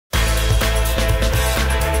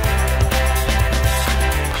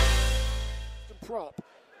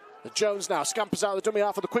Jones now scampers out of the dummy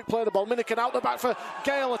half of the quick play of the ball. Minikin out the back for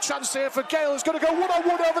Gale. A chance here for Gale, who's going to go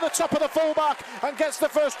one-on-one over the top of the fullback and gets the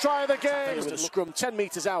first try of the game. With the scrum 10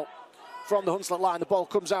 metres out from the Hunslet line. The ball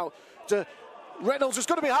comes out to Reynolds. It's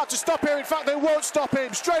going to be hard to stop here. In fact, they won't stop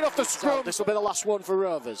him. Straight off the scrum. This will be the last one for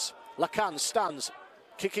Rovers. Lacan stands,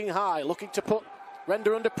 kicking high, looking to put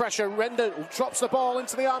Render under pressure. Render drops the ball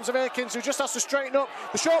into the arms of Akins, who just has to straighten up.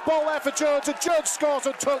 The short ball there for Jones, and Jones scores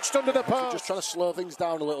untouched under the post. Just trying to slow things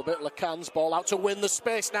down a little bit. Lacan's ball out to win the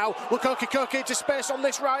space now. Koki into space on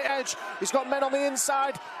this right edge. He's got men on the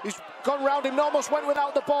inside. He's gone round him, almost went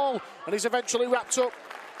without the ball, and he's eventually wrapped up.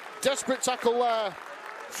 Desperate tackle there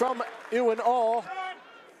from Ewan Orr.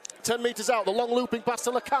 10 metres out, the long looping pass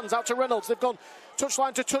to Lacan's, out to Reynolds. They've gone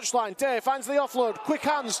touchline to touchline. Day finds the offload, quick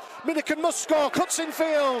hands. Minikin must score, cuts in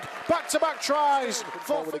field. Back-to-back tries.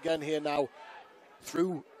 Forward again here now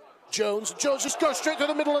through Jones. Jones just goes straight to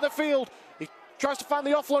the middle of the field. He tries to find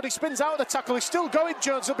the offload, he spins out of the tackle. He's still going,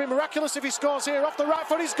 Jones. It'll be miraculous if he scores here. Off the right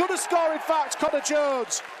foot, he's going to score, in fact, Connor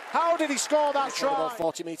Jones. How did he score that try?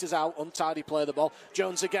 40 metres out, untidy play of the ball.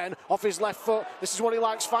 Jones again, off his left foot. This is what he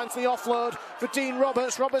likes, finds the offload for Dean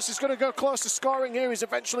Roberts. Roberts is going to go close to scoring here. He's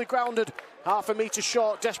eventually grounded half a metre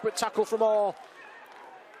short. Desperate tackle from Orr.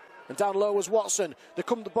 And down low was Watson. The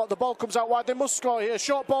ball comes out wide. They must score here.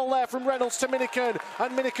 Short ball there from Reynolds to Minikin.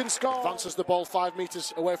 And Minikin scores. Advances the ball 5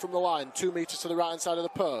 metres away from the line. 2 metres to the right-hand side of the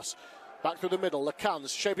post. Back through the middle.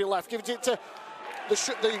 Lacan's shaping left. Gives it to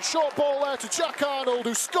the short ball there to Jack Arnold,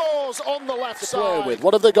 who scores on the left side. With.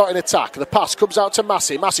 What have they got in attack? The pass comes out to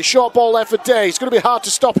Massey. Massey, short ball there for Day. It's going to be hard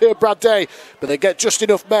to stop here, Brad Day. But they get just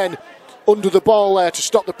enough men under the ball there to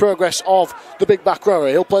stop the progress of the big back rower.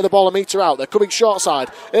 He'll play the ball a metre out. They're coming short side.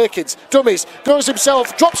 Akins, dummies, goes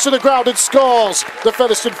himself, drops to the ground and scores. The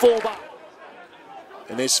Featherstone fullback.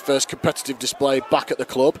 In his first competitive display back at the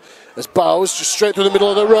club, as Bowes just straight through the middle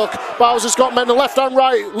of the ruck. Bowes has got men on left and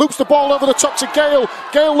right, loops the ball over the top to Gale.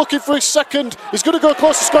 Gale looking for his second. He's going to go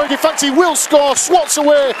close to scoring. In fact, he will score. Swats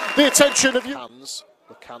away the attention of you.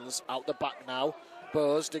 Lacan's out the back now.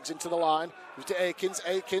 Bowes digs into the line. To Akins.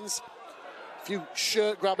 Akins. A few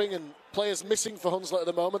shirt grabbing and players missing for Hunslet at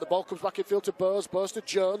the moment. The ball comes back in field to Bowes. Bowes to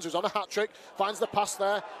Jones, who's on a hat-trick. Finds the pass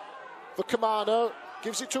there for Kamano.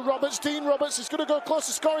 Gives it to Roberts. Dean Roberts is going to go close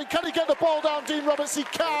to scoring. Can he get the ball down, Dean Roberts? He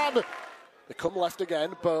can. They come left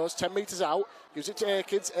again. Bowes, 10 metres out. Gives it to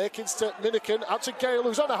Akins. Akins to Minikin. Out to Gale,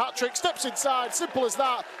 who's on a hat-trick. Steps inside. Simple as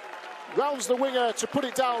that. Rounds the winger to put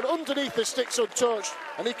it down underneath the sticks untouched.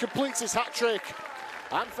 And he completes his hat-trick.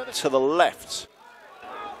 And to the left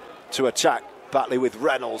to attack Batley with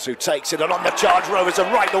Reynolds, who takes it. And on the charge, Rovers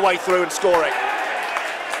are right the way through and scoring.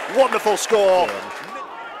 Wonderful score.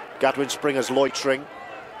 Gadwin Springer's loitering,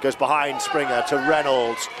 goes behind Springer to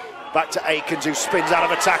Reynolds, back to Akins, who spins out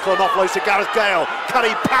of a tackle and offloads to Gareth Gale. Can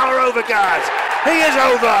he power over Gaz? He is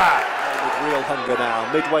over! With real hunger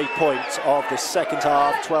now, midway point of the second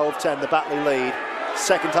half, 12-10 the Batley lead.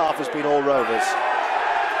 Second half has been all Rovers.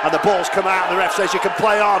 And the ball's come out and the ref says you can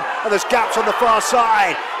play on, and there's gaps on the far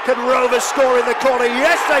side. Can Rovers score in the corner?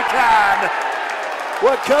 Yes they can!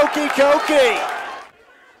 Koki.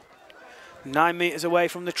 9 metres away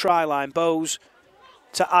from the try line. Bowes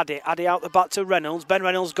to Addy. Addy out the back to Reynolds. Ben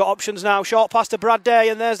Reynolds got options now. Short pass to Brad Day,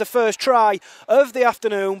 and there's the first try of the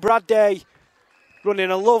afternoon. Brad Day running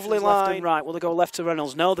a lovely line. Left and right. Will they go left to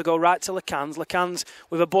Reynolds? No, they go right to Lacan's. Lacan's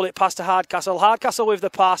with a bullet pass to Hardcastle. Hardcastle with the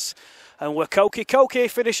pass. And Koki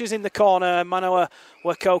finishes in the corner. Manoa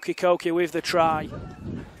Koki with the try.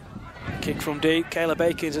 Kick from deep. Caleb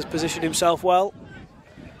Akins has positioned himself well.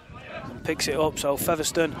 Picks it up, so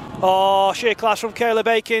Featherstone. Oh, sheer class from Caleb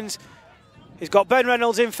Akins. He's got Ben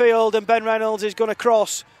Reynolds in field, and Ben Reynolds is going to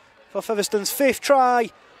cross for Featherstone's 5th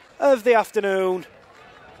try of the afternoon.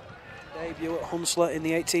 Debut at Hunslet in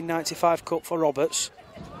the 1895 Cup for Roberts.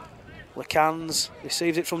 Lacan's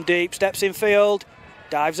receives it from deep, steps in field,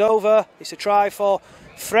 dives over. It's a try for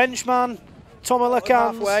Frenchman Thomas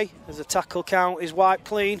Lacan's. Halfway, as the tackle count is wiped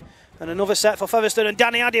clean, and another set for Featherstone, and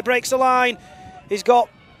Danny Addy breaks the line. He's got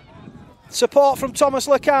support from Thomas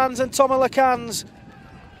Lacan's, and Thomas Lacan's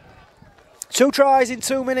 2 tries in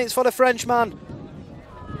 2 minutes for the Frenchman.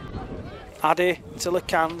 Addy to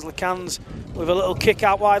Lacan's. Lacan's with a little kick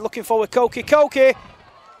out wide, looking for Koki.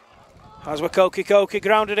 As Koki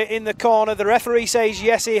grounded it in the corner. The referee says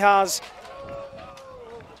yes, he has.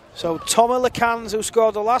 So Thomas Lacan's, who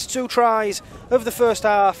scored the last 2 tries of the first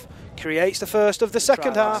half, creates the first of the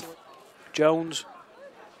second half. Jones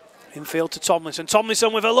infield to Tomlinson.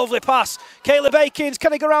 Tomlinson with a lovely pass. Caleb Akins,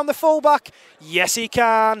 can he go around the fullback? Yes, he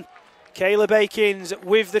can. Caleb Akins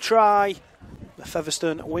with the try. The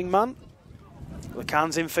Featherstone wingman.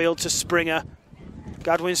 Lacan's infield to Springer.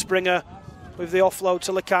 Gadwin Springer with the offload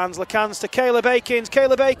to Lacans. Lacans to Caleb Akins.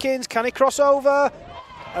 Caleb Akins, can he cross over?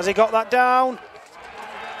 Has he got that down?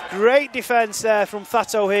 Great defence there from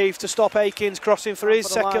Thato Heath to stop Akins crossing for his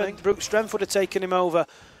second. Brooke Strength would have taken him over.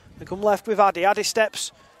 They come left with Addy. Addy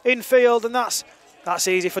steps infield, and that's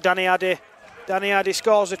easy for Danny Addy. Danny Addy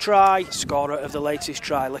scores a try. Scorer of the latest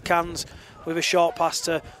try. Lacans with a short pass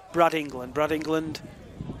to Brad England. Brad England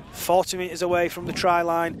 40 metres away from the try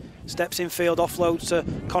line. Steps infield, offloads to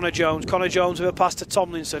Connor Jones. Connor Jones with a pass to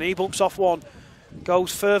Tomlinson. He bumps off one.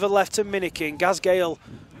 Goes further left to Minikin. Gaz Gale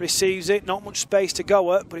receives it. Not much space to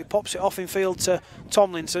go at, but he pops it off infield to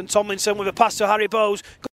Tomlinson. Tomlinson with a pass to Harry Bowes.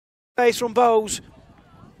 Space from Bowes.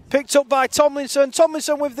 Picked up by Tomlinson.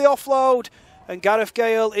 Tomlinson with the offload. And Gareth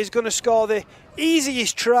Gale is going to score the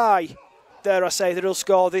easiest try, dare I say, that he'll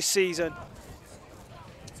score this season.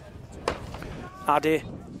 Addy.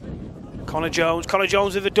 Connor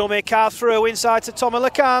Jones with a dummy, carved through inside to Tommy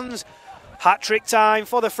Lacans. Hat-trick time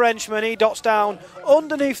for the Frenchman. He dots down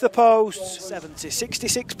underneath the posts.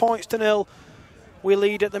 66 points to 0. We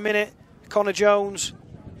lead at the minute. Connor Jones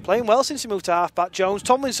playing well since he moved to half-back. Jones,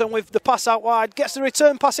 Tomlinson with the pass out wide, gets the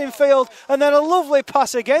return pass in field, and then a lovely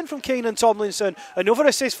pass again from Keenan Tomlinson. Another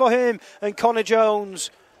assist for him, and Connor Jones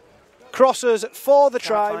crosses for the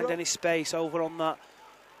try. Can't find any space over on that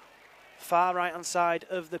far right-hand side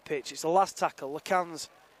of the pitch. It's the last tackle. Lacans,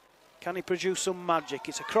 can he produce some magic?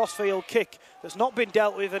 It's a cross-field kick that's not been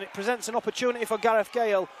dealt with, and it presents an opportunity for Gareth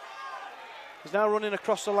Gale. He's now running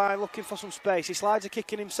across the line looking for some space. He slides a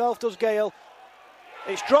kick in himself, does Gale.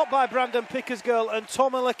 It's dropped by Brandon Pickersgill, and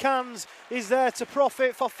Tommy Lacans is there to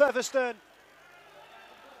profit for Featherstone.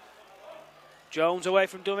 Jones away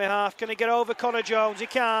from dummy half. Can he get over Connor Jones? He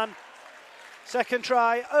can. Second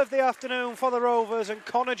try of the afternoon for the Rovers, and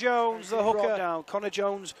Connor Jones, the hooker. Down. Connor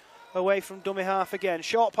Jones away from dummy half again.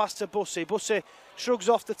 Short pass to Bussey. Bussey shrugs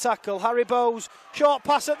off the tackle. Harry Bowes, short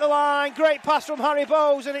pass at the line. Great pass from Harry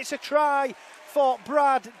Bowes, and it's a try for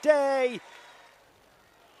Brad Day.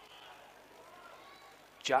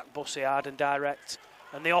 Jack Bussey hard and direct,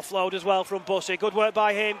 and the offload as well from Bussey. Good work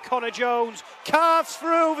by him. Connor Jones carves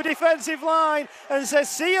through the defensive line and says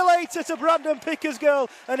see you later to Brandon Pickersgill,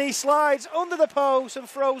 and he slides under the post and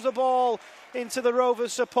throws the ball into the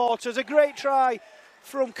Rovers supporters. A great try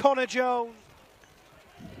from Connor Jones.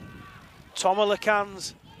 Tommy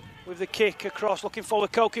Lacans with the kick across, looking for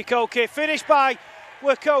Wakoki. Finished by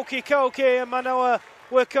Wakoki, and Manoa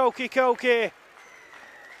Wakoki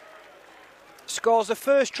scores the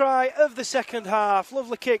first try of the second half.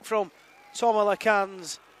 Lovely kick from Tommy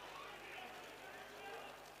Lacans.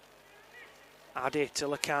 Addy to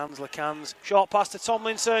Lacans. Short pass to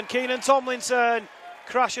Tomlinson. Keenan Tomlinson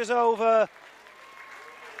crashes over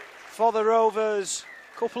for the Rovers.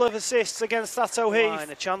 Couple of assists against Thato Heath.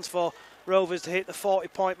 A chance for Rovers to hit the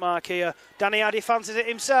 40-point mark here. Danny Addy fancies it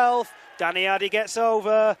himself. Danny Addy gets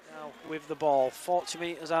over now with the ball. 40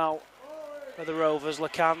 metres out for the Rovers.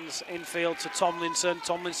 Lacans infield to Tomlinson.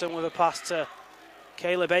 Tomlinson with a pass to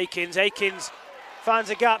Caleb Akins. Akins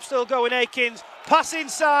finds a gap, still going Akins. Pass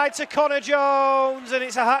inside to Connor Jones, and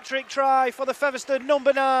it's a hat-trick try for the Featherstone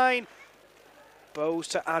number 9. Bowes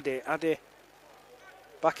to Addy. Addy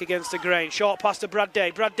back against the grain. Short pass to Brad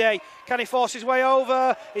Day. Brad Day, can he force his way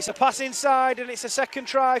over? It's a pass inside, and it's a second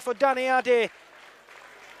try for Danny Addy.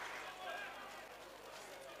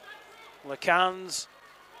 Lacans,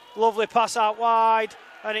 lovely pass out wide,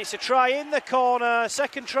 and it's a try in the corner.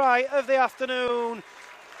 Second try of the afternoon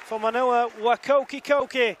for Manoa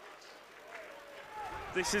Wakoki.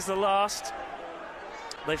 This is the last.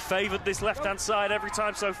 They've favoured this left-hand side every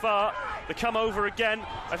time so far. They come over again.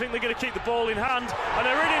 I think they're going to keep the ball in hand, and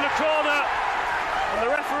they're in the corner. And the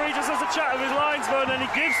referee just has a chat with his linesman, and he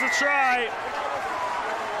gives the try.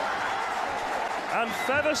 And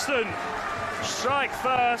Featherstone strike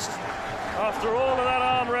first after all of that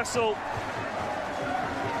arm wrestle.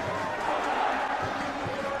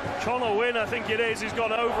 Connor Wynn, I think it is, who's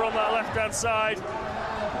gone over on that left-hand side.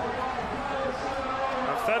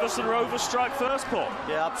 Featherstone Rovers strike first, Paul.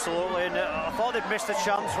 Yeah, absolutely. And I thought they'd missed a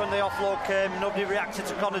chance when the offload came. Nobody reacted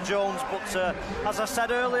to Connor Jones. But as I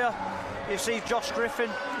said earlier, you see Josh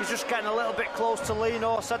Griffin, he's just getting a little bit close to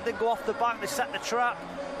Lino. I said they'd go off the back, they set the trap.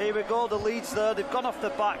 Here we go, the lead's there. They've gone off the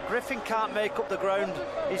back. Griffin can't make up the ground.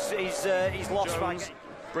 He's lost. Jones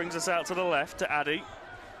brings us out to the left to Addy.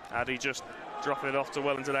 Addy just dropping it off to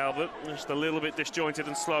Wellington Albert. Just a little bit disjointed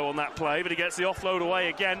and slow on that play, but he gets the offload away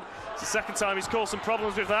again. It's the second time he's caused some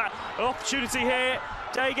problems with that. An opportunity here.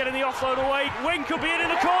 Day getting the offload away. Wynn could be in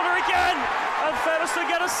the corner again, and Featherstone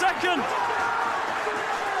get a second.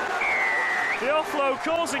 The offload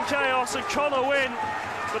causing chaos, and Connor Wynn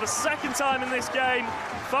for the second time in this game,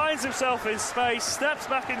 finds himself in space, steps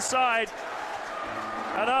back inside,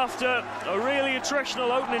 and after a really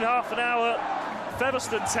attritional opening half an hour,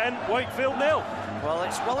 Featherstone 10, Wakefield 0. Well,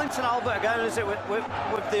 it's Wellington Albert again, is it, with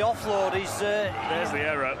the offload. There's the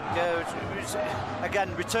error.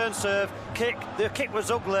 Again, return serve, kick. The kick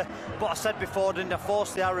was ugly, but I said before, didn't I,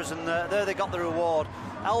 force the errors, and there they got the reward.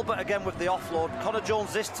 Albert again with the offload. Connor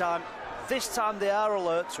Jones this time they are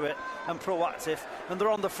alert to it and proactive, and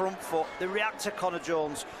they're on the front foot. They react to Connor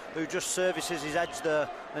Jones, who just services his edge there,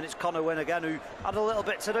 and it's Connor Wynne again, who had a little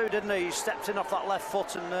bit to do, didn't he? He stepped in off that left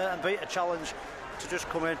foot and beat a challenge to just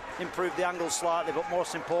come in, improve the angle slightly, but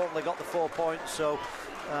most importantly got the 4 points. So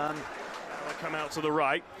they come out to the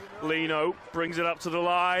right. Lino brings it up to the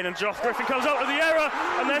line, and Josh Griffin comes up with the error,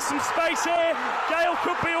 and there's some space here. Gale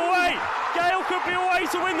could be away. Gale could be away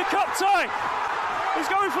to win the cup tie. He's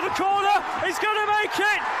going for the corner. He's going to make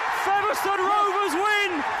it. Featherstone Rovers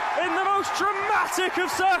win in the most dramatic of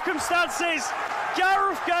circumstances.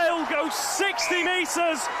 Gareth Gale goes 60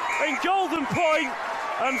 metres in Golden Point,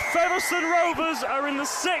 and Featherstone Rovers are in the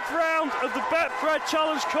 6th round of the Betfred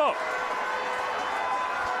Challenge Cup.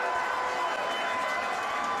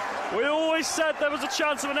 We always said there was a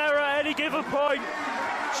chance of an error at any given point.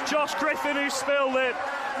 It's Josh Griffin who spilled it.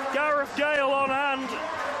 Gareth Gale on hand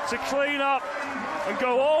to clean up and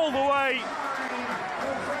go all the way.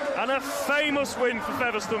 And a famous win for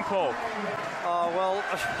Featherstone, Paul. Oh, well,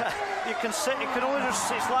 you can only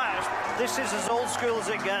just, it's like, this is as old school as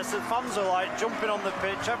it gets. The fans are like jumping on the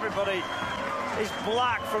pitch. Everybody is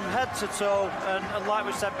black from head to toe, and like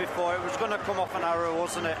we said before, it was going to come off an arrow,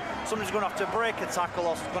 wasn't it? Somebody's going to have to break a tackle,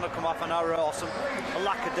 or it's going to come off an arrow, or a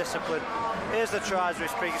lack of discipline. Here's the try as we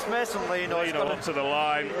speak. It's Mason Lino. Up to the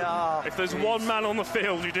line. Yeah, if there's one man on the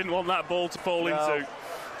field you didn't want that ball to fall into,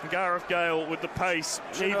 Gareth Gale with the pace,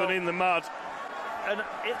 even in the mud. And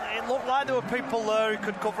it looked like there were people there who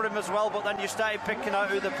could cover him as well, but then you started picking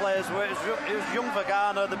out who the players were. It was young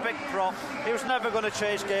Vagana, the big prop. He was never going to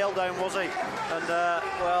chase Gale down, was he? And,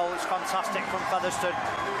 well, it's fantastic from Featherstone.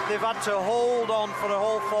 They've had to hold on for the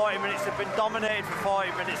whole 40 minutes. They've been dominated for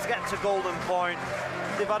 40 minutes to get to Golden Point.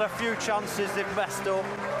 They've had a few chances, they've messed up.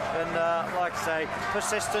 And, like I say,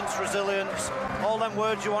 persistence, resilience, all them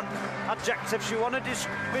words you want, adjectives you want to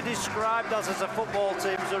be described as a football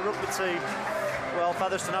team, as a rugby team. Well,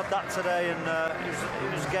 Featherstone had that today, and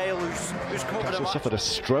it was Gale who's come up with a match. Suffered a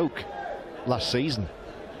stroke last season,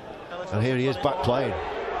 and here he is back playing.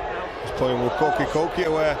 He's playing with Koki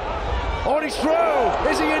away. On his throw,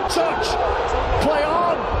 is he in touch? Play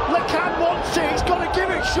on, Lecan wants it, he's got to give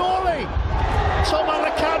it surely. Thomas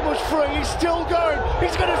Lecan was free, he's still going,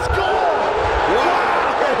 he's going to score!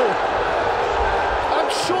 Wow!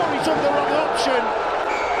 I'm sure he took the wrong option,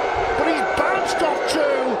 but he's bounced off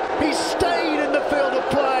two, he's stayed in the field of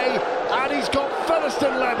play, and he's got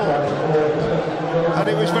Featherstone level. And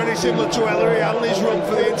it was very similar to Ellery Hanley's run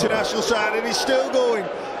for the international side, and he's still going,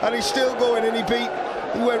 and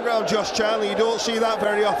he went round Josh Charlie. You don't see that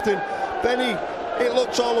very often. Then it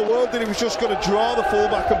looked all the world that he was just going to draw the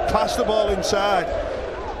fullback and pass the ball inside,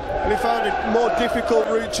 and he found a more difficult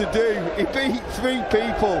route to do. He beat 3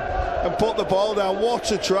 people and put the ball down.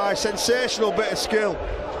 What a try, sensational bit of skill.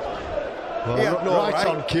 Well, right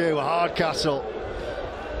on cue, Hardcastle.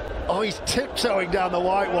 Oh, he's tiptoeing down the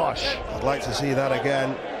whitewash. I'd like to see that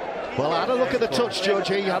again. Well, I had a look at the touch judge.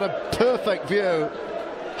 He had a perfect view.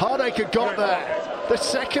 Hardacre got there. The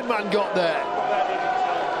second man got there.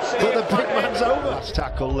 But the big man's over. That's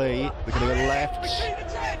tackle Lee. They're going to go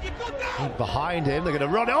left. Behind him, they're going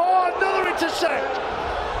to run. Oh, another intercept.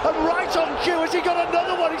 And right on cue, has he got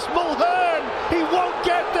another one? It's Mulhern. He won't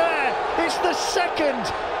get there. It's the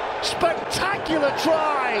second spectacular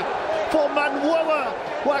try for Manuela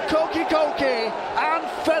Wakoki and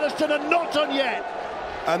Featherstone are not done yet.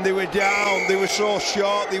 And they were down, they were so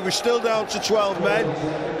short, they were still down to 12 men.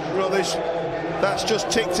 You know, that's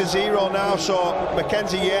just ticked to 0 now, so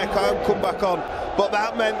Mackenzie can't come back on. But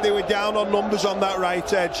that meant they were down on numbers on that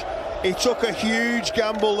right edge. He took a huge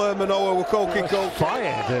gamble there, Manoa Wakoki.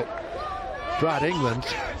 Fired at Brad England.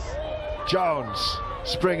 Jones,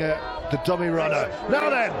 Springer, the dummy runner. Now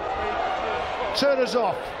then, Turner's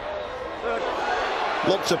off.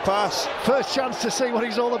 Looked to pass. First chance to see what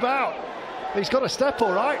he's all about. He's got a step,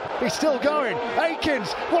 all right. He's still going.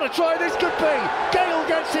 Aikens, what a try this could be. Gale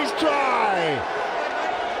gets his try.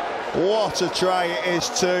 What a try it is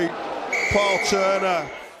to Paul Turner.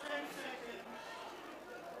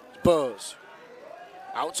 Buzz.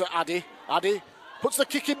 Out to Addy. Addy puts the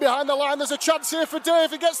kick in behind the line. There's a chance here for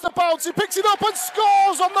Dave. He gets the bounce. He picks it up and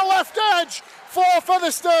scores on the left edge for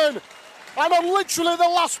Featherstone. And on literally the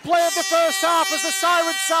last play of the first half as the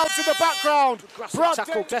siren sounds in the background.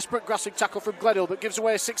 Tackle, desperate grassing tackle from Glenhill, but gives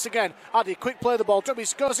away a 6 again. Addy, quick play the ball. Dummy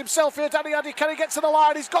scores himself here. Danny Addy, can he get to the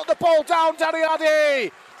line? He's got the ball down, Danny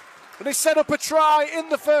Addy. And he set up a try in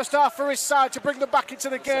the first half for his side to bring them back into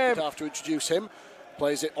the game. Second half to introduce him.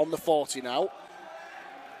 Plays it on the 40 now.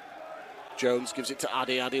 Jones gives it to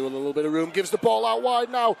Addy. Addy with a little bit of room. Gives the ball out wide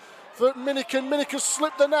now for Minikin. Minikin's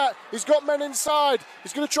slipped the net. He's got men inside.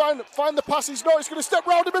 He's going to try and find the pass. He's not. He's going to step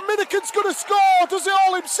round him and Minikin's going to score. Does it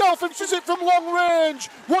all himself and does it from long range.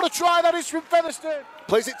 What a try that is from Featherstone.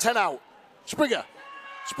 Plays it 10 out.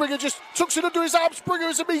 Springer just tucks it under his arm. Springer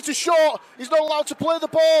is a metre short. He's not allowed to play the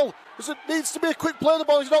ball. It needs to be a quick play the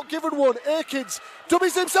ball. He's not given one. Aikens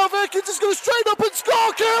dummies himself. Aikens is going to straight up and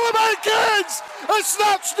score. Caleb Aikens has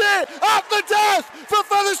snatched it at the death for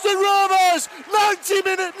Featherstone Rovers.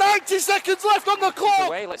 90 seconds left on the clock.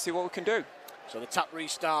 Let's see what we can do. So the tap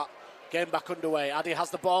restart. Game back underway. Addy has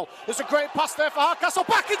the ball. There's a great pass there for Hardcastle.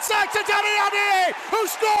 Back inside to Danny Addy, who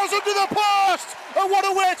scores under the post. And what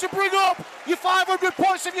a way to bring up your 500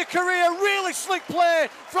 points of your career. Really slick play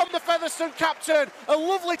from the Featherstone captain. A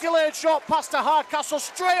lovely delayed short pass to Hardcastle,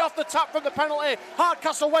 straight off the tap from the penalty.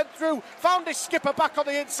 Hardcastle went through, found his skipper back on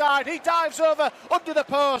the inside. He dives over under the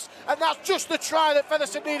post, and that's just the try that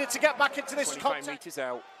Featherstone needed to get back into this 25 contest. metres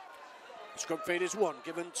out. Scrum feed is one,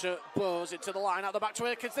 given to Bowes, into the line, out the back to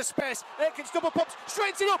Aikens, the space, Aikens double pumps,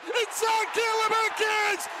 straightens it up, inside, Caleb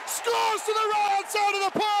Aikens, scores to the right hand side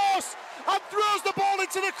of the post, and throws the ball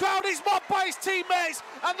into the crowd. He's mobbed by his teammates,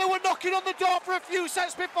 and they were knocking on the door for a few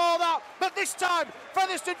sets before that, but this time,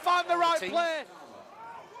 Featherstone find the right play.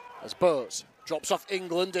 As Bowes drops off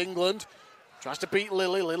England, tries to beat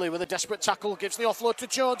Lilly with a desperate tackle, gives the offload to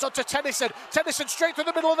Jones, onto Tennyson. Tennyson straight through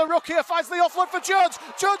the middle of the ruck here, finds the offload for Jones.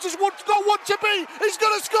 Jones has got one to beat, he's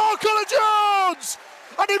going to score, Connor Jones!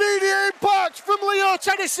 An immediate impact from Leo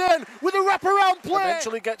Tennyson with a wraparound play.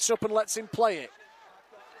 Eventually gets up and lets him play it.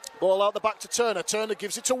 Ball out the back to Turner. Turner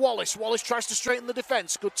gives it to Wallace. Wallace tries to straighten the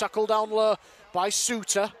defence. Good tackle down low by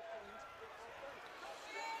Suter.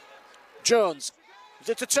 Jones. Is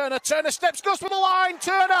it to Turner? Turner steps, goes for the line.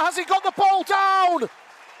 Turner, has he got the ball down?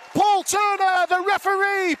 Paul Turner, the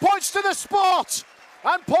referee, points to the spot.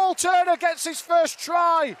 And Paul Turner gets his first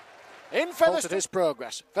try in Featherstone. His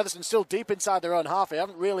progress. Featherstone still deep inside their own half. They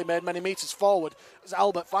haven't really made many metres forward. As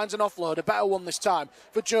Albert finds an offload, a better one this time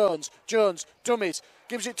for Jones. Jones, dummies,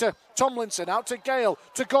 gives it to Tomlinson, out to Gale,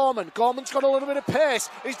 to Gorman. Gorman's got a little bit of pace.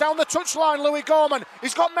 He's down the touchline, Louis Gorman.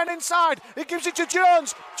 He's got men inside. He gives it to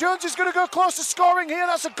Jones. Jones is going to go close to scoring here.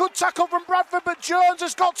 That's a good tackle from Bradford, but Jones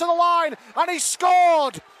has got to the line and he's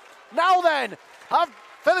scored. Now then, have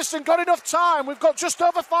Featherstone got enough time? We've got just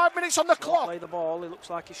over 5 minutes on the clock. Play the ball. It looks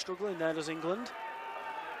like he's struggling there, does England?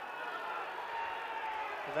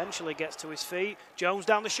 Eventually gets to his feet. Jones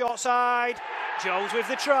down the short side. Jones with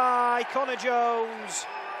the try. Connor Jones.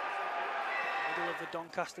 Middle of the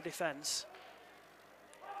Doncaster defence.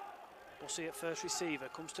 Bussey at first receiver.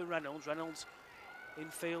 Comes to Reynolds. Reynolds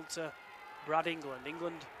infield to Brad England.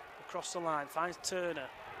 England across the line. Finds Turner.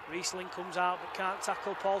 Riesling comes out but can't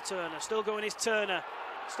tackle Paul Turner. Still going is Turner.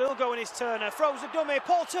 Still going is Turner. Throws a dummy.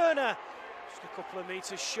 Paul Turner. Just a couple of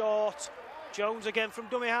metres short. Jones again from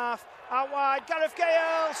dummy half. Out wide. Gareth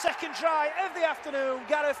Gale. Second try of the afternoon.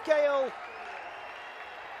 Gareth Gale.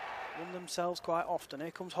 Run themselves quite often.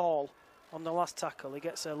 Here comes Hall on the last tackle. He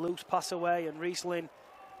gets a loose pass away and Riesling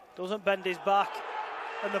doesn't bend his back.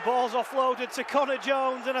 And the ball's offloaded to Connor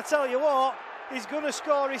Jones. And I tell you what, he's going to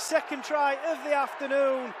score his second try of the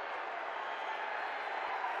afternoon.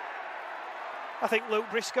 I think Luke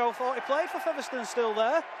Briscoe thought he played for Featherstone still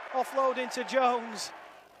there. Offloading to Jones.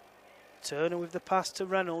 Turner with the pass to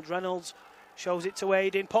Reynolds. Reynolds shows it to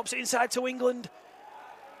Aiden. Pops it inside to England.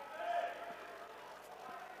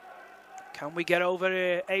 Can we get over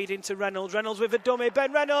here? Aiden to Reynolds. Reynolds with a dummy.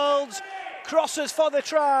 Ben Reynolds crosses for the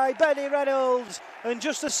try. Benny Reynolds. And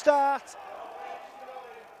just a start.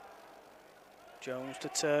 Jones to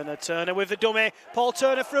Turner. Turner with the dummy. Paul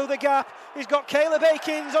Turner through the gap. He's got Caleb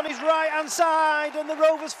Aikens on his right-hand side. And the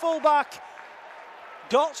Rovers fullback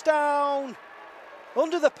dots down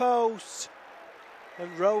under the post.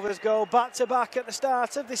 And Rovers go back-to-back at the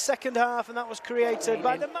start of this second half. And that was created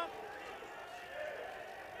by the man.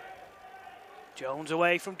 Jones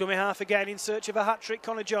away from dummy half again in search of a hat-trick.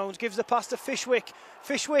 Connor Jones gives the pass to Fishwick.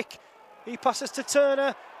 Fishwick, he passes to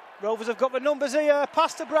Turner. Rovers have got the numbers here.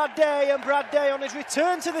 Pass to Brad Day, and Brad Day on his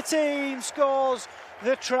return to the team scores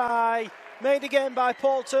the try. Made again by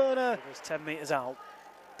Paul Turner. It was 10 metres out.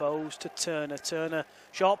 Bowes to Turner. Turner,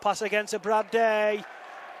 short pass again to Brad Day.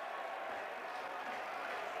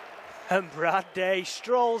 And Brad Day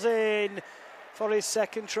strolls in for his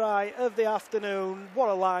second try of the afternoon. What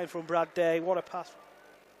a line from Brad Day, what a pass.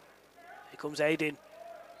 Here comes Aiden.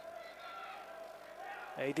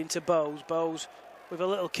 Aiden to Bowes. Bowes with a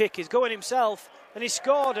little kick, he's going himself, and he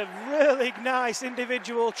scored a really nice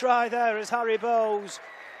individual try there as Harry Bowes.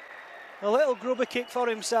 A little grubber kick for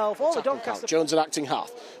himself. Oh, the Doncaster. Jones at acting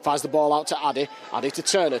half. Fires the ball out to Addy. Addy to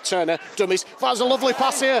Turner. Turner dummies. Fires a lovely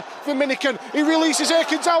pass here for Minikin. He releases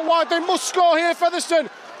Aikens out wide. They must score here, Featherstone.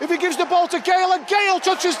 If he gives the ball to Gale, and Gale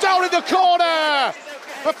touches down in the corner.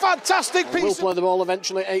 A fantastic piece. We'll play the ball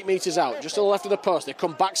eventually 8 metres out, just to the left of the post. They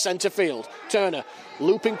come back centre field. Turner,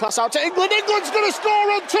 looping pass out to England. England's going to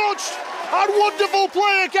score untouched. And wonderful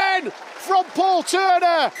play again from Paul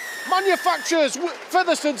Turner. Manufactures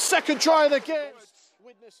Featherstone's second try of the game.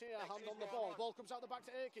 Witness here, hand on the ball. Ball comes out the back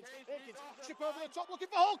to Aikens. Aikens, chip over the top, looking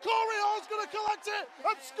for Hall. Corey Hall's going to collect it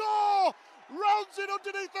and score. Rounds it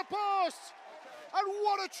underneath the post. And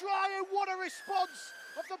what a try and what a response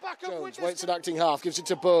off the back of Jones. Waits at acting half, gives it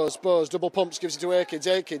to Bowes. Bowes double pumps, gives it to Aikens.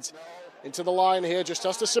 Aikens into the line here, just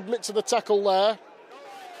has to submit to the tackle there.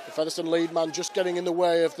 The Featherstone lead man just getting in the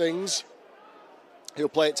way of things. He'll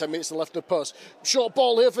play it 10 metres to the left of the post. Short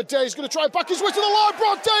ball here for Day. He's going to try and back his way to the line.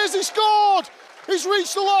 Brad Day, has he scored? He's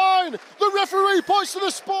reached the line. The referee points to the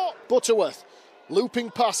spot. Butterworth, looping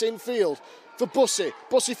pass infield for Bussey.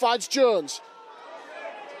 Bussey finds Jones.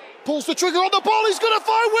 Pulls the trigger on the ball. He's going to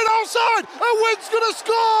find Wynn outside. And Wynn's going to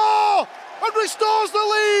score. And restores the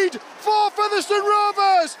lead for Featherstone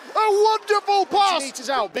Rovers. A wonderful pass. Metres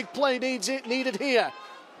out. Big play needed here.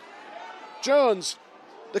 Jones.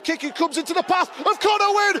 The kicker comes into the path of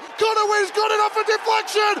Connor Wynn. Connor Wynn's got it off a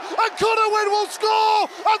deflection, and Connor Wynn will score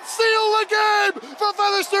and seal the game for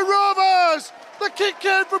Featherstone Rovers. The kick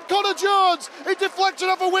came from Connor Jones. It deflected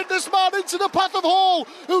off a witness man into the path of Hall,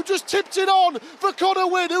 who just tipped it on for Connor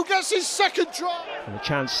Wynn, who gets his second try. And a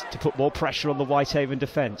chance to put more pressure on the Whitehaven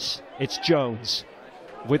defence. It's Jones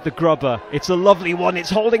with the grubber. It's a lovely one. It's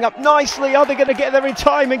holding up nicely. Are they going to get there in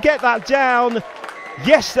time and get that down?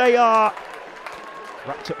 Yes, they are.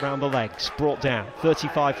 Wrapped up round the legs, brought down,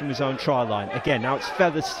 35 from his own try line. Again, now it's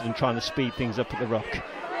Featherstone trying to speed things up at the ruck.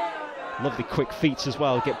 Lovely quick feats as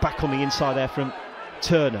well, get back on the inside there from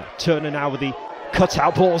Turner. Turner now with the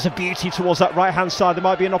cut-out balls of beauty towards that right-hand side. There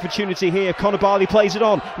might be an opportunity here. Connor Barley plays it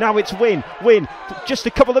on. Now it's Wynn. Wynn, just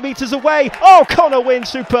a couple of metres away. Oh, Connor Wynn,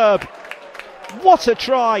 superb. What a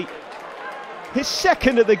try. His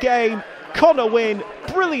second of the game. Connor Wynn,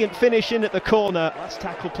 brilliant finish in at the corner. Last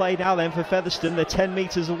tackle play now then for Featherstone. They're 10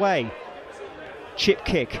 metres away. Chip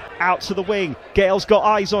kick out to the wing. Gale's got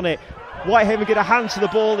eyes on it. Whitehaven get a hand to the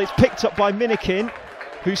ball. It's picked up by Minikin,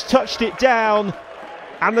 who's touched it down,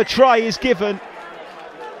 and the try is given.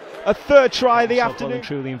 A third try of the afternoon. Well and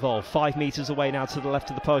truly involved. 5 metres away now to the left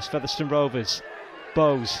of the post. Featherstone Rovers.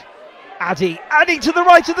 Bowes. Addy to the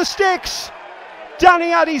right of the sticks.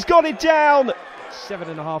 Danny Addy's got it down.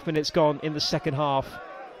 7.5 minutes gone in the second half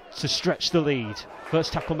to stretch the lead.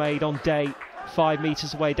 First tackle made on Day, 5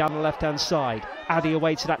 metres away down the left-hand side. Addy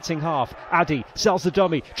awaits at acting half. Addy sells the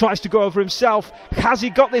dummy, tries to go over himself. Has he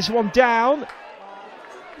got this one down?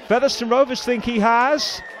 Featherstone Rovers think he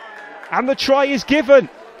has, and the try is given.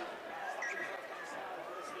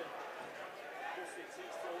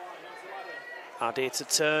 Addy to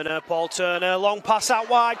Turner, Paul Turner, long pass out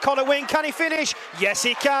wide. Connor Wynn, can he finish? Yes,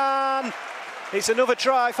 he can. It's another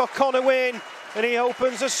try for Connor Wynn, and he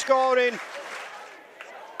opens the scoring.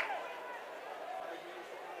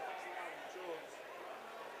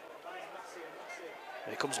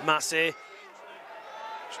 Here comes Massey.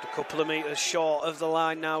 Just a couple of metres short of the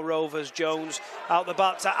line now, Rovers. Jones out the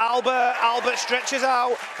back to Albert. Albert stretches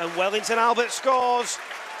out, and Wellington Albert scores.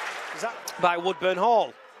 Is that by Woodburn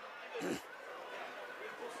Hall?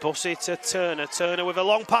 Bussey to Turner. Turner with a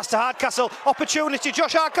long pass to Hardcastle. Opportunity,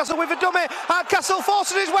 Josh Hardcastle with a dummy. Hardcastle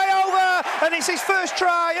forces his way over, and it's his first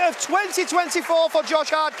try of 2024 for Josh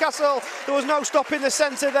Hardcastle. There was no stopping the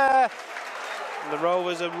centre there. And the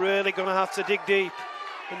Rovers are really going to have to dig deep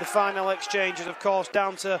in the final exchanges, of course,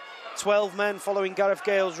 down to 12 men following Gareth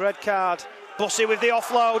Gale's red card. Bussey with the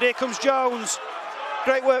offload. Here comes Jones.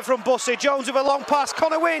 Great work from Bussey. Jones with a long pass.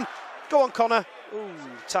 Connor Wynn. Go on, Connor. Ooh,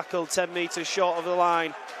 tackled 10 metres short of the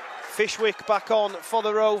line. Fishwick back on for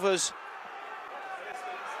the Rovers.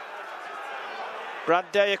 Brad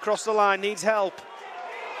Day across the line, needs help.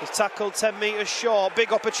 He's tackled 10 metres short.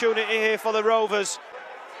 Big opportunity here for the Rovers.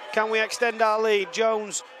 Can we extend our lead?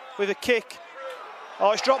 Jones with a kick.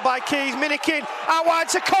 Oh, it's dropped by Keys. Minikin out wide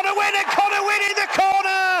to Connor Wynn, and Connor Wynn in the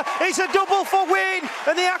corner. It's a double for Wynn,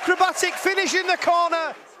 and the acrobatic finish in the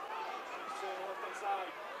corner.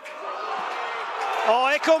 Oh,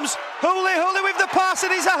 here comes Hooley with the pass,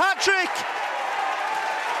 and it's a hat-trick.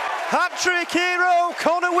 Hat-trick hero,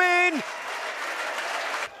 Connor Wynne.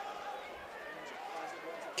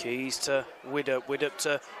 Keys to Widdop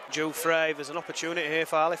to Jouffre. There's an opportunity here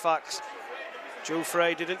for Halifax.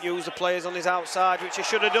 Jouffre didn't use the players on his outside, which he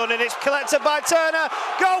should have done, and it's collected by Turner.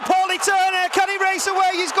 Go, Paulie Turner! Can he race away?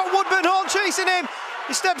 He's got Woodburn Horn chasing him.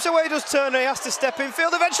 He steps away, does Turner. He has to step in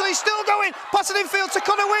field. Eventually, he's still going. Passing in field to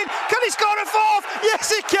Connor Wynne. Can he score a fourth? Yes,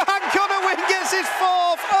 he can. Connor Wynne gets his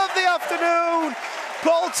fourth of the afternoon.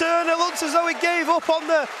 Paul Turner looks as though he gave up on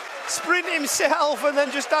the sprint himself and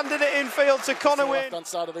then just handed it in field to Connor Wynne. Left-hand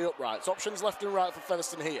side of the uprights. Options left and right for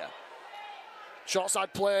Featherstone here. Short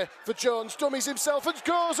side play for Jones. Dummies himself and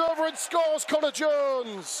goes over and scores. Connor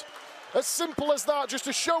Jones. As simple as that, just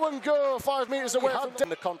a show and go 5 metres away from in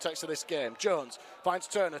the context of this game. Jones finds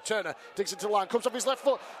Turner. Turner digs into the line, comes off his left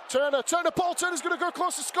foot. Paul Turner's going to go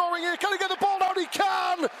close to scoring here. Can he get the ball down? He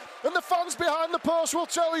can! And the fans behind the post will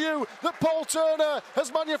tell you that Paul Turner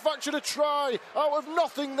has manufactured a try out of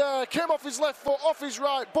nothing there. Came off his left foot, off his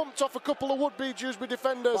right, bumped off a couple of would-be Dewsbury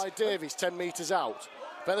defenders. By Davies, 10 metres out.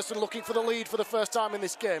 Featherstone looking for the lead for the first time in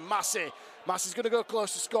this game. Massey's going to go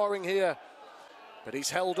close to scoring here. But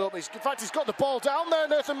he's held up. In fact, he's got the ball down there,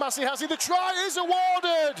 Nathan Massey, has he? The try is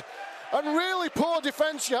awarded! And really poor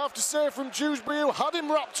defence, you have to say, from Dewsbury, who had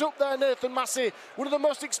him wrapped up there, Nathan Massey. One of the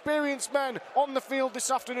most experienced men on the field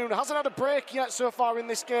this afternoon. Hasn't had a break yet so far in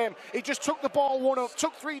this game. He just took the ball one up,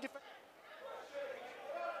 took three defenders.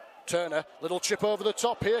 Turner, little chip over the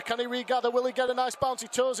top here. Can he regather? Will he get a nice bounce? He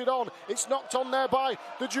toes it on. It's knocked on there by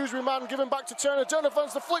the Dewsbury man, given back to Turner. Turner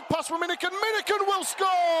finds the flick pass from Minikin. Minikin will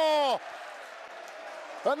score!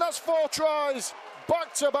 And that's 4 tries,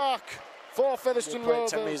 back-to-back for Featherstone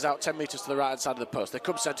Rovers. 10 metres out, 10 metres to the right-hand side of the post. They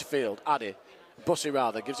come centre field. Bussey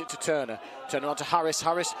gives it to Turner. Turner on to Harris.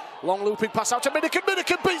 Long looping pass out to Minikin.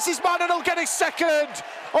 Minikin beats his man and he'll get his second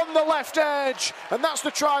on the left edge. And that's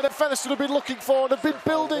the try that Featherstone have been looking for and have been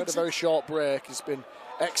building. A very short break. He's been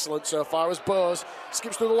excellent so far as Bowes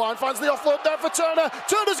skips through the line, finds the offload there for Turner.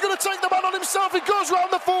 Turner's going to take the man on himself. He goes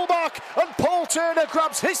round the fullback and Paul Turner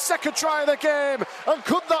grabs his second try of the game. And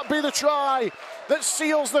could that be the try that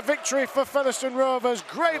seals the victory for Featherstone Rovers?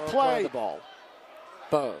 Great play. The ball.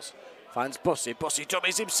 Bowes finds Bussey. Bussey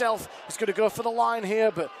dummies himself. He's going to go for the line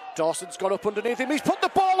here, but Dawson's got up underneath him. He's put the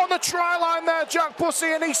ball on the try line there, Jack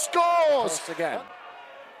Bussey, and he scores again.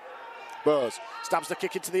 Bowes stabs the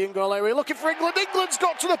kick into the in-goal area, looking for England. England's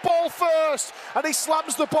got to the ball first, and he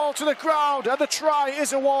slams the ball to the ground, and the try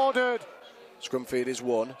is awarded. Scrum feed is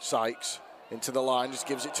won. Sykes into the line, just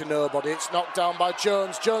gives it to nobody. It's knocked down by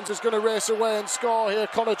Jones. Jones is going to race away and score here.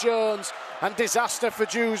 Connor Jones, and disaster for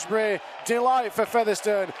Dewsbury. Delight for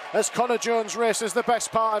Featherstone as Connor Jones races the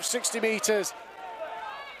best part of 60 metres.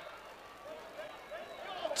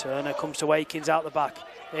 Turner comes to Akins out the back.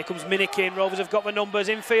 Here comes Minikin. Rovers have got the numbers.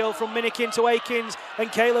 Infield from Minikin to Akins, and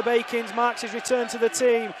Caleb Akins marks his return to the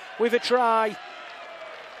team with a try.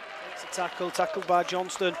 It's a tackled by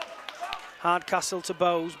Johnston. Hardcastle to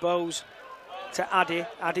Bowes. Bowes to Addy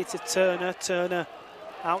to Turner. Turner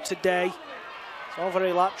out to Day. It's all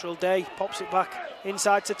very lateral. Day pops it back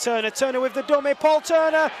inside to Turner. Turner with the dummy. Paul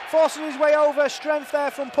Turner forcing his way over. Strength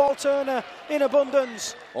there from Paul Turner in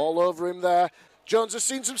abundance. All over him there. Jones has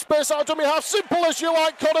seen some space out of dummy half. Simple as you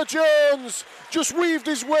like, Connor Jones. Just weaved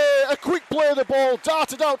his way. A quick play of the ball.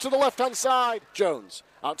 Darted out to the left-hand side. Jones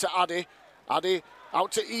out to Addy. Addy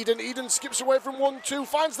out to Eden. Eden skips away from 1-2.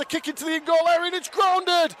 Finds the kick into the in-goal area, and it's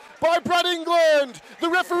grounded by Brad England. The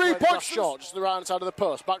referee points short, just to the right-hand side of the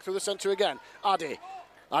post. Back through the centre again.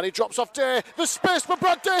 Addy drops off Day. The space for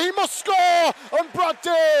Brad Day. He must score. And Brad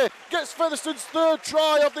Day gets Featherstone's third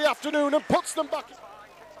try of the afternoon and puts them back.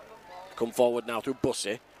 Come forward now through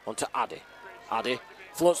Bussey onto Addy. Addy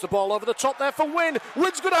floats the ball over the top there for Wynne.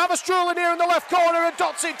 Wynne's going to have a stroll in here in the left corner and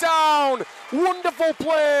dots it down. Wonderful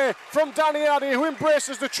play from Danny Addy, who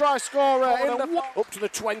embraces the try scorer. Up to the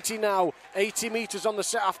 20 now. 80 metres on the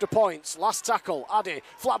set after points. Last tackle, Addy.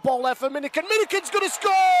 Flat ball there for Minikin. Minikin's going to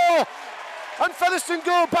score! And Featherstone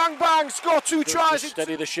go bang bang, score 2 tries.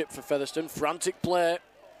 Steady the ship for Featherstone. Frantic play.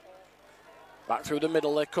 Back through the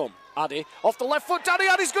middle they come. Addy off the left foot. Danny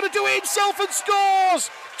Addy's going to do it himself and scores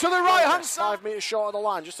to the right hand side. 5 metres short of the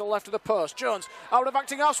line, just to the left of the post. Jones out of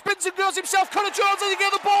acting half, spins and goes himself. Connor Jones has to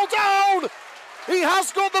get the ball down. He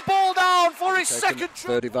has got the ball down for his second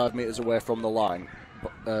try. 35 metres away from the line.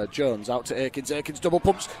 Jones out to Akins. Akins double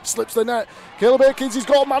pumps, slips the net. Caleb Akins, he's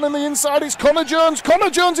got a man in the inside. It's Connor Jones. Connor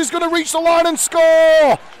Jones is going to reach the line and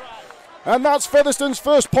score. And that's Featherstone's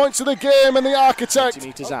first points of the game, and the architect. 20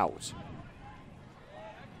 metres out.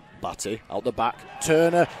 Batty out the back.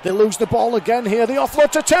 Turner, they lose the ball again here. The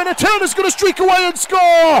offload to Turner. Turner's going to streak away and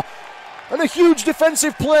score! And a huge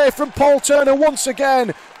defensive play from Paul Turner once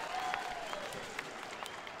again.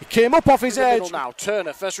 He came up off his edge. Now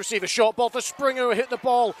Turner, first receiver, short ball for Springer, who hit the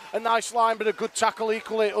ball. A nice line, but a good tackle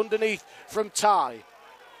equally underneath from Ty.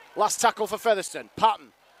 Last tackle for Featherstone. Patton,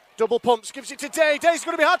 double pumps, gives it to Day. Day's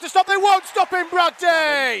going to be hard to stop. They won't stop him, Brad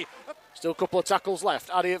Day! Still a couple of tackles left.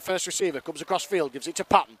 Addy at first receiver, comes across field, gives it to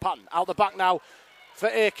Patton. Patton out the back now for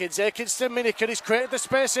Aikins. Aikins to Minikin. He's created the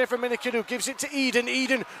space here for Minikin, who gives it to Eden.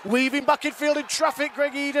 Eden weaving back in field in traffic.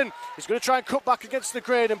 Greg Eden. He's going to try and cut back against the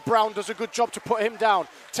grain, and Brown does a good job to put him down.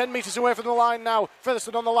 10 metres away from the line now.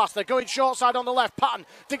 Featherstone on the last. They're going short side on the left. Patton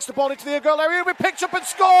digs the ball into the goal area. He'll be picked up and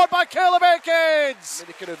scored by Caleb Aikins.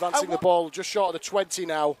 Minikin advancing the ball just short of the 20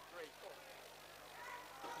 now.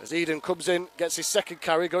 As Eden comes in, gets his second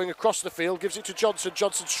carry, going across the field, gives it to Johnson.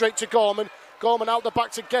 Johnson straight to Gorman. Gorman out the back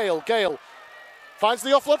to Gale. Gale finds the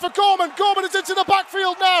offload for Gorman. Gorman is into the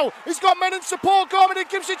backfield now. He's got men in support. Gorman, he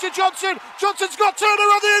gives it to Johnson. Johnson's got Turner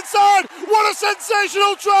on the inside. What a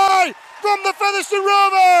sensational try from the Featherstone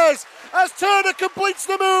Rovers as Turner completes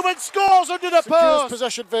the move and scores under the post.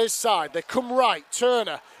 Possession for his side. They come right.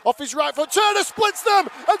 Turner off his right foot. Turner splits them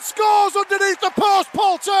and scores underneath the post.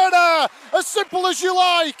 Paul Turner, as simple as you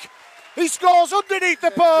like. He scores underneath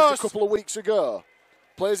the post. Just a couple of weeks ago.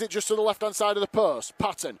 Plays it just to the left-hand side of the post.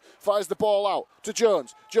 Patton fires the ball out to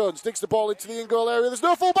Jones. Jones digs the ball into the in-goal area. There's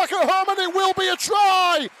no full-back at home, and it will be a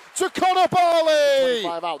try to Connor Barley.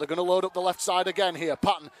 25 out. They're going to load up the left side again here.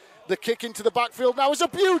 Patton, the kick into the backfield now is a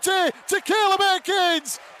beauty to Caleb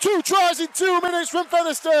Aikins. 2 tries in 2 minutes from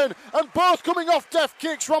Featherstone, and both coming off deft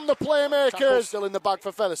kicks from the playmakers. Tackle still in the bag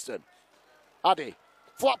for Featherstone. Addy.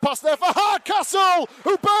 Flat pass there for Hardcastle,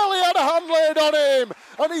 who barely had a hand laid on him.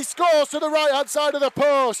 And he scores to the right-hand side of the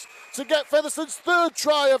post to get Featherstone's 3rd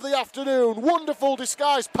try of the afternoon. Wonderful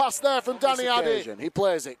disguised pass there from Danny Addy. He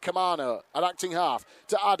plays it. Kamano at acting half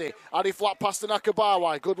to Addy. Addy flat pass to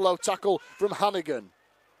Nakabawai. Good low tackle from Hannigan.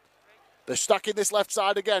 They're stacking this left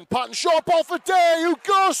side again. Patton, short ball for Day, who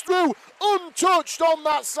goes through untouched on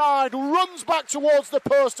that side. Runs back towards the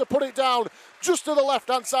post to put it down just to the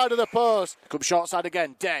left-hand side of the post. Comes short side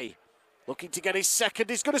again. Day looking to get his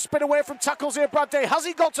second. He's going to spin away from tackles here, Brad Day. Has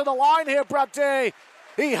he got to the line here, Brad Day?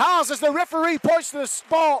 He has, as the referee points to the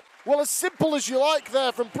spot. Well, as simple as you like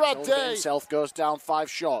there from Brad Day. Himself goes down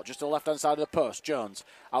 5 short, just to the left-hand side of the post. Jones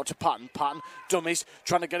out to Patton. Patton, dummies,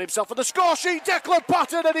 trying to get himself on the score sheet. Declan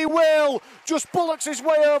Patton, and he will. Just bullocks his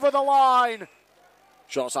way over the line.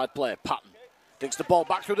 Short side play. Patton digs the ball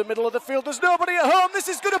back through the middle of the field. There's nobody at home. This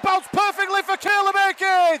is going to bounce perfectly for Caleb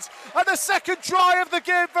Aikins. And the second try of the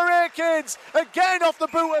game for Aikins. Again off the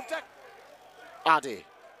boot of Addy.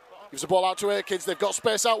 Gives the ball out to Aikins. They've got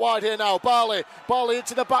space out wide here now. Barley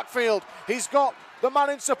into the backfield. He's got the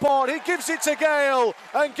man in support. He gives it to Gale.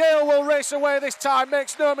 And Gale will race away this time.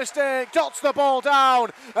 Makes no mistake. Dots the ball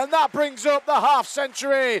down. And that brings up the half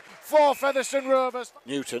century for Featherstone Rovers.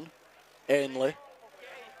 Newton. Ainley.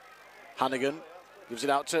 Hannigan. Gives it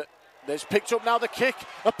out to... There's picked up now the kick.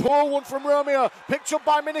 A poor one from Romeo. Picked up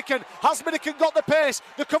by Minikin. Has Minikin got the pace?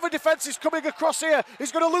 The cover defence is coming across here.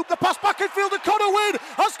 He's going to loop the pass back in field, and Connor Wynn.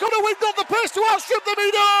 Has Connor Wynn got the pace to outstrip them? He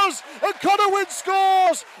does! And Connor Wynn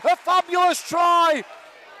scores! A fabulous try!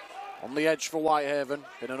 On the edge for Whitehaven.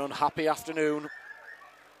 Been an unhappy afternoon.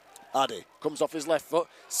 Addy comes off his left foot,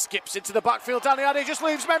 skips into the backfield. Danny Addy just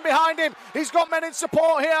leaves men behind him. He's got men in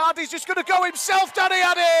support here. Addy's just going to go himself, Danny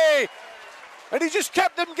Addy! And he just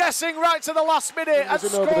kept them guessing right to the last minute. And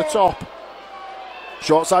over the top.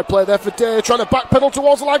 Short side play there for Day, trying to backpedal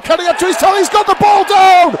towards the line. Can he add to his tail? He's got the ball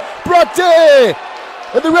down! Brad Day!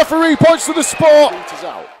 And the referee points to the spot. He's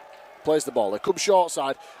out. Plays the ball. They come short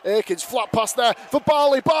side. Aikins flat pass there for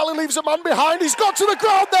Barley. Barley leaves a man behind. He's got to the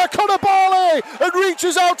ground there, Connor Barley! And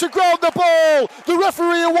reaches out to ground the ball. The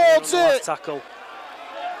referee awards it. Tackle.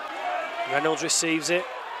 Reynolds receives it.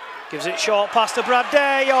 Gives it short pass to Brad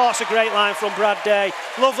Day. Oh, it's a great line from Brad Day.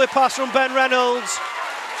 Lovely pass from Ben Reynolds.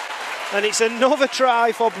 And it's another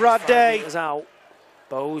try for Brad Day. It's out.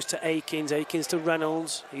 Bowes to Aikins. Aikins to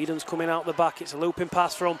Reynolds. Eden's coming out the back. It's a looping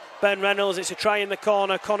pass from Ben Reynolds. It's a try in the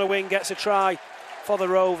corner. Connor Wynn gets a try for the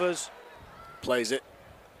Rovers. Plays it.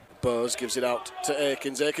 Bowes gives it out to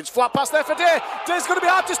Aikins. Aikins flat pass there for Day. Day's going to be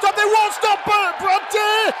hard to stop. They won't stop Brad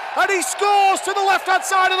Day. And he scores to the left-hand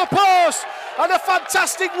side of the post. And a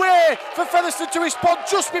fantastic way for Featherstone to respond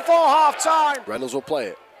just before half-time. Reynolds will play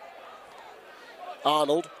it.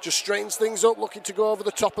 Arnold just straightens things up, looking to go over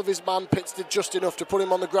the top of his man. Pitts did just enough to put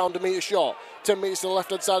him on the ground a metre short. 10 metres to the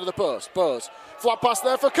left-hand side of the post. Bowes. Flat pass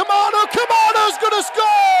there for Kamano. Kamano's going to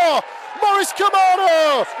score! Morris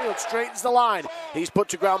Kamado! Field straightens the line. He's put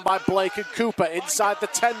to ground by Blake and Cooper. Inside the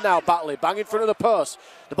 10 now, Batley. Bang in front of the post.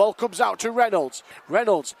 The ball comes out to Reynolds.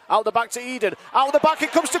 Reynolds out the back to Eden. Out the back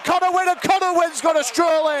it comes to Connor Wynn, and Connor Wynn's got a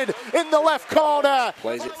stroll in the left corner.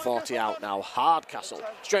 Plays it 40 out now. Hardcastle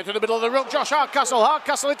straight to the middle of the ruck. Josh Hardcastle.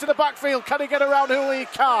 Hardcastle into the backfield. Can he get around Hooley? He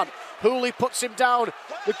can. Hooley puts him down.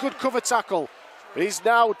 The good cover tackle. But he's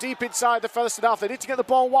now deep inside the Featherstone half. They need to get the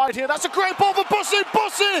ball wide here. That's a great ball for Bussey.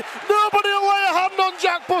 Bussey! Nobody will lay a hand on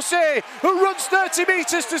Jack Bussey, who runs 30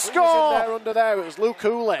 metres to score. Under there, it was Luke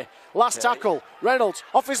Hooley. Last tackle. Reynolds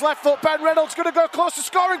off his left foot. Ben Reynolds going to go close to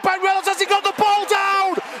scoring. Ben Reynolds, has he got the ball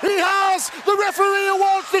down? He has. The referee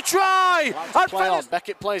awards the try. And play on.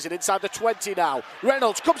 Beckett plays it inside the 20 now.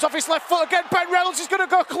 Reynolds comes off his left foot again. Ben Reynolds is going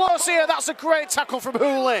to go close here. That's a great tackle from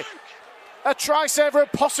Hooley. A try saver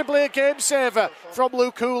and possibly a game saver from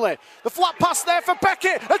Luke Hooley. The flat pass there for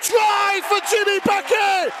Beckett. A try for Jimmy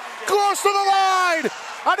Beckett. Close to the line.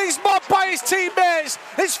 And he's mobbed by his teammates.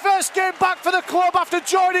 His first game back for the club after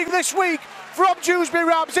joining this week from Dewsbury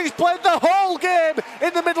Rams. He's played the whole game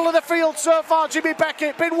in the middle of the field so far. Jimmy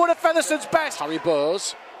Beckett, been one of Featherstone's best. Harry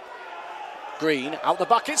Bowes. Green out the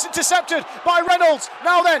back, it's intercepted by Reynolds.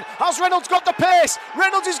 Now then, has Reynolds got the pace?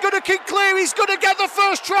 Reynolds is going to kick clear, he's going to get the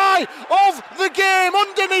first try of the game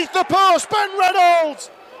underneath the post. Ben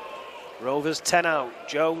Reynolds! Rovers 10 out,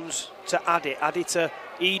 Jones to Addy, Addy to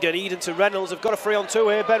Eden, Eden to Reynolds. Have got a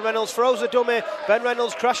 3-on-2 here. Ben Reynolds throws a dummy, Ben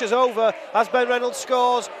Reynolds crashes over. Has Ben Reynolds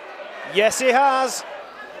scores? Yes, he has.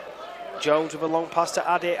 Jones with a long pass to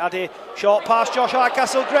Addy, Addy, short pass, Josh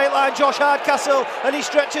Hardcastle, great line, Josh Hardcastle, and he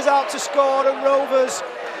stretches out to score, and Rovers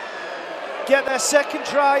get their second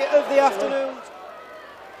try of the afternoon.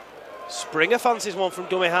 Springer fancies one from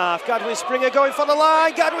dummy half. Gadwin Springer going for the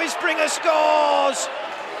line, Gadwin Springer scores!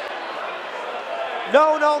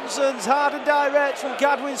 No nonsense, hard and direct from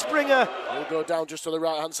Gadwin Springer. He'll go down just to the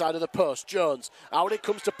right hand side of the post. Jones, out it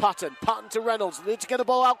comes to Patton. Patton to Reynolds. They need to get the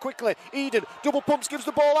ball out quickly. Eden, double pumps, gives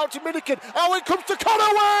the ball out to Minikin. Out it comes to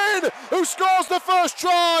Connor Wynn, who scores the first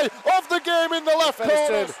try of the game in the left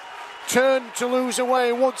corner. Turn to lose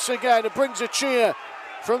away once again. It brings a cheer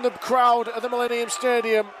from the crowd at the Millennium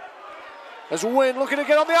Stadium. As Wynn looking to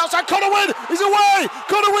get on the outside. Connor Wynn is away.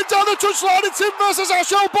 Connor Wynn down the touchline. It's him versus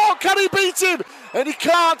Ashel Bott. Can he beat him? And he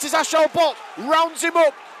can't. As Ashel Bott rounds him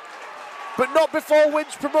up. But not before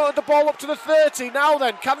Wynn's promoted the ball up to the 30. Now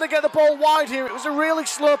then, can they get the ball wide here? It was a really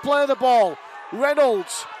slow play of the ball.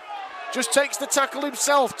 Reynolds just takes the tackle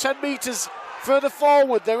himself. 10 metres further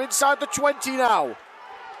forward. They're inside the 20 now.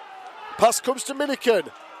 Pass comes to Minikin.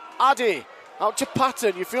 Addy out to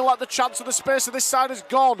Patton. You feel like the chance of the space of this side is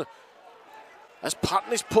gone. As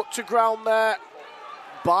Patton is put to ground there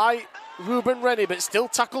by Ruben Rennie, but still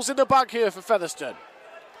tackles in the bag here for Featherstone.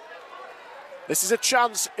 This is a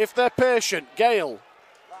chance if they're patient. Gale,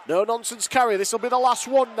 no nonsense carry. This will be the last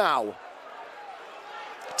one now.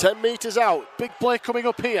 10 metres out. Big play coming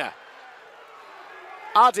up here.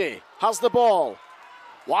 Addy has the ball.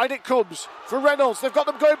 Wide it comes for Reynolds. They've got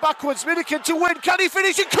them going backwards. Minikin to Wynn. Can he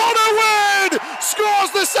finish it? Connor Wynn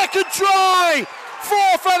scores the second try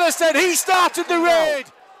for Featherstone. He started the raid.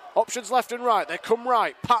 Options left and right. They come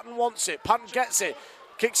right. Patton wants it. Patton gets it.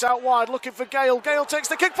 Kicks out wide, looking for Gale. Gale takes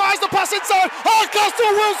the kick, fires the pass inside.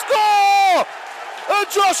 Hardcastle will score! And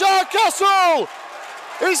Josh Hardcastle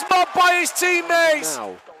is mobbed by his teammates.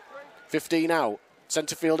 Now, 15 out.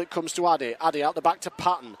 Centre field it comes to Addy. Addy out the back to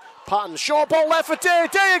Patton. Patton, short ball left for Day.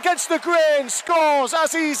 Day against the grain. Scores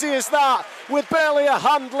as easy as that with barely a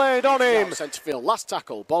hand laid on him. Centre field, last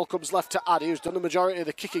tackle. Ball comes left to Addy, who's done the majority of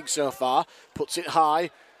the kicking so far. Puts it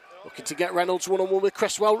high. Looking to get Reynolds one-on-one with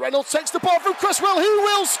Cresswell. Reynolds takes the ball from Cresswell. He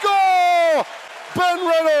will score! Ben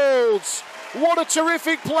Reynolds. What a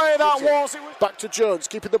terrific play that was. Back to Jones,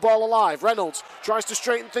 keeping the ball alive. Reynolds tries to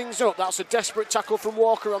straighten things up. That's a desperate tackle from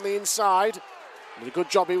Walker on the inside. Did a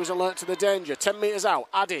good job, he was alert to the danger. 10 metres out,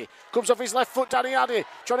 Addy comes off his left foot, Danny Addy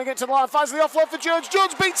trying to get to the line, finds the offload for Jones.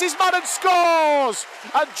 Jones beats his man and scores!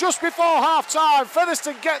 And just before half-time,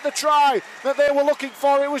 Featherstone get the try that they were looking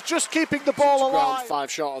for. It was just keeping the ball alive.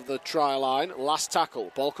 5 short of the try line, last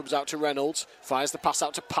tackle. Ball comes out to Reynolds, fires the pass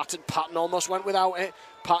out to Patton. Patton almost went without it.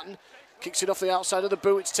 Patton kicks it off the outside of the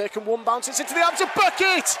boot. It's taken one bounce. It's into the arms of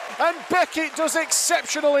Beckett. And Beckett does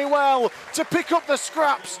exceptionally well to pick up the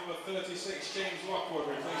scraps.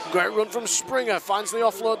 Great run from Springer. Finds the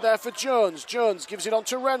offload there for Jones. Jones gives it on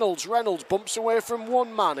to Reynolds. Reynolds bumps away from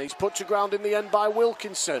one man. He's put to ground in the end by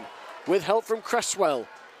Wilkinson with help from Cresswell.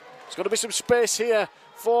 There's got to be some space here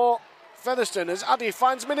for Featherstone as Addy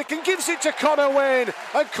finds Minnick and gives it to Connor Wynne,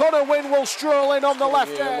 and Connor Wynne will stroll in on the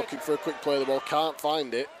left edge. Looking for a quick play of the ball, can't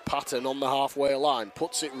find it. Patton on the halfway line,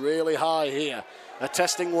 puts it really high here. A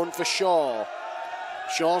testing one for Shaw.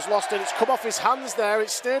 Shaw's lost it, it's come off his hands there,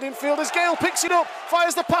 it's stayed in field as Gale picks it up,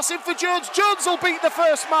 fires the pass in for Jones. Jones will beat the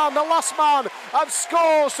first man, the last man, and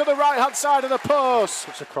scores to the right hand side of the post.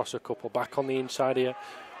 It's across a couple, back on the inside here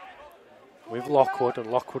with Lockwood,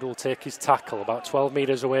 and Lockwood will take his tackle about 12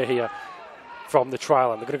 metres away here from the try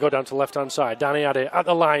line. They're going to go down to the left hand side. Danny Addy at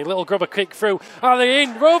the line, little grubber kick through. Are they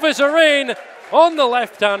in? Rovers are in on the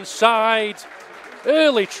left hand side.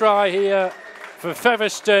 Early try here for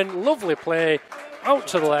Featherstone, lovely play. Out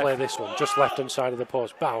to the left, play this one, just left hand side of the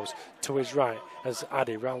post, bows to his right as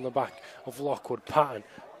Addy round the back of Lockwood. Patton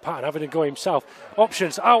having to go himself,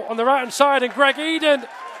 options out on the right hand side, and Greg Eden,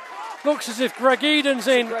 looks as if Greg Eden's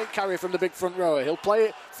in. Great carry from the big front rower, he'll play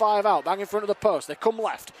it 5 out, bang in front of the post, they come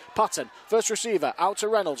left, Patton, first receiver, out to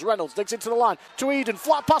Reynolds digs into the line, to Eden,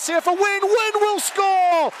 flat pass here for Wynne, Wynne will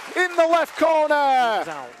score in the left corner.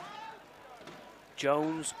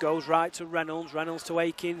 Jones goes right to Reynolds to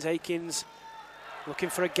Akins,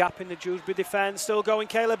 looking for a gap in the Dewsbury defence. Still going,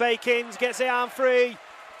 Caleb Akins gets the arm free,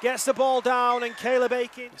 gets the ball down, and Caleb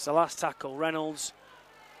Akins. It's the last tackle. Reynolds.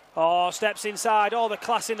 Steps inside. All the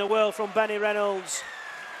class in the world from Benny Reynolds.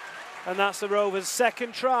 And that's the Rovers'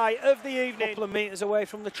 second try of the evening. A couple of metres away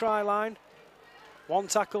from the try line. One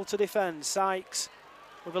tackle to defend. Sykes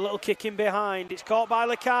with a little kick in behind. It's caught by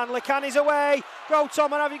LeCann. LeCann is away. Go,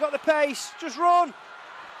 Tom, and have you got the pace? Just run.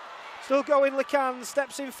 Still going, LeCann,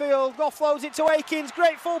 steps in field, offloads it to Akins.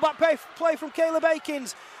 Great fullback play from Caleb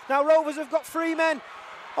Akins. Now Rovers have got 3 men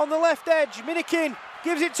on the left edge. Minnikin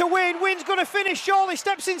gives it to Wynne. Wynne's going to finish, surely,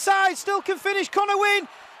 steps inside, still can finish. Connor Wynne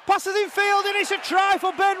passes in field, and it's a try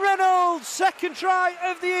for Ben Reynolds. Second try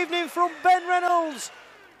of the evening from Ben Reynolds.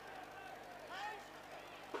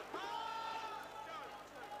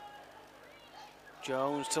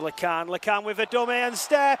 Jones to LeCann with a dummy and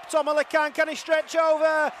step. Thomas LeCann, can he stretch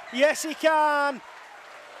over? Yes, he can.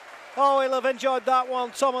 Oh, he'll have enjoyed that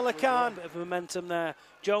one, Thomas LeCann. Bit of momentum there.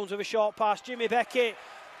 Jones with a short pass, Jimmy Beckett.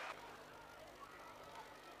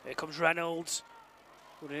 Here comes Reynolds.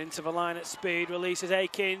 Running into the line at speed, releases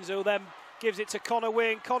Akins, who then gives it to Connor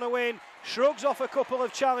Wynne. Connor Wynne shrugs off a couple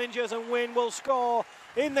of challengers, and Wynne will score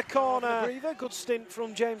in the corner. Good stint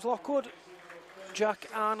from James Lockwood. Jack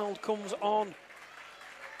Arnold comes on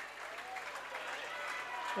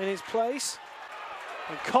in his place,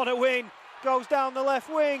 and Connor Wynne goes down the left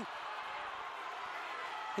wing.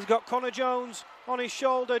 He's got Connor Jones on his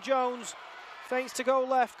shoulder. Jones feints to go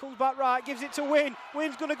left, comes back right, gives it to Wynne.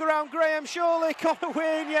 Wynne's going to go around Graham, surely. Connor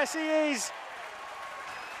Wynne, yes he is.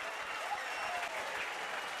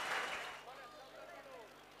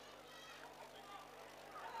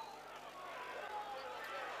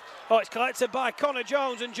 It's collected by Connor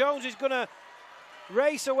Jones, and Jones is going to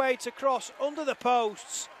race away to cross under the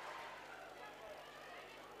posts.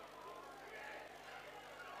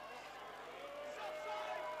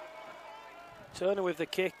 Turner with the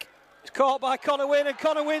kick. It's caught by Connor Wynne, and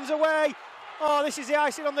Connor Wynne's away. This is the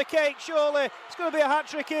icing on the cake, surely. It's going to be a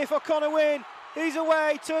hat-trick here for Connor Wynne. He's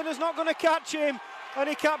away, Turner's not going to catch him, and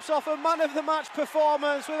he caps off a man-of-the-match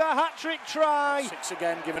performance with a hat-trick try. 6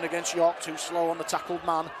 again, given against York, too slow on the tackled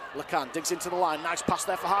man. LeCann digs into the line, nice pass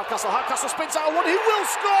there for Hardcastle. Hardcastle spins out one, he will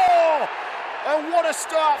score! And what a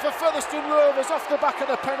start for Featherstone Rovers off the back of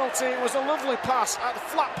the penalty. It was a lovely pass, a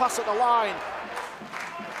flat pass at the line.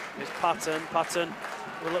 Here's Patton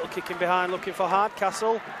with a little kick in behind, looking for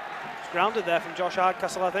Hardcastle. It's grounded there from Josh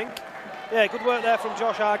Hardcastle, I think. Yeah, good work there from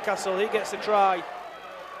Josh Hardcastle, he gets the try.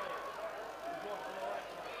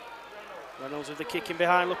 Reynolds with the kick in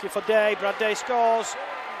behind, looking for Day. Brad Day scores.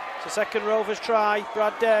 It's the second Rovers try.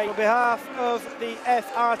 Brad Day. On behalf of the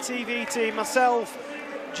FRTV team, myself,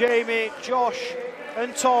 Jamie, Josh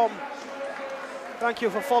and Tom, thank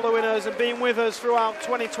you for following us and being with us throughout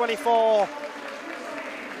 2024.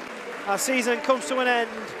 Our season comes to an end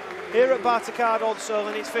here at Bartercard Odsall,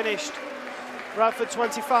 and it's finished. Bradford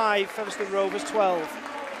 25, Featherstone Rovers 12.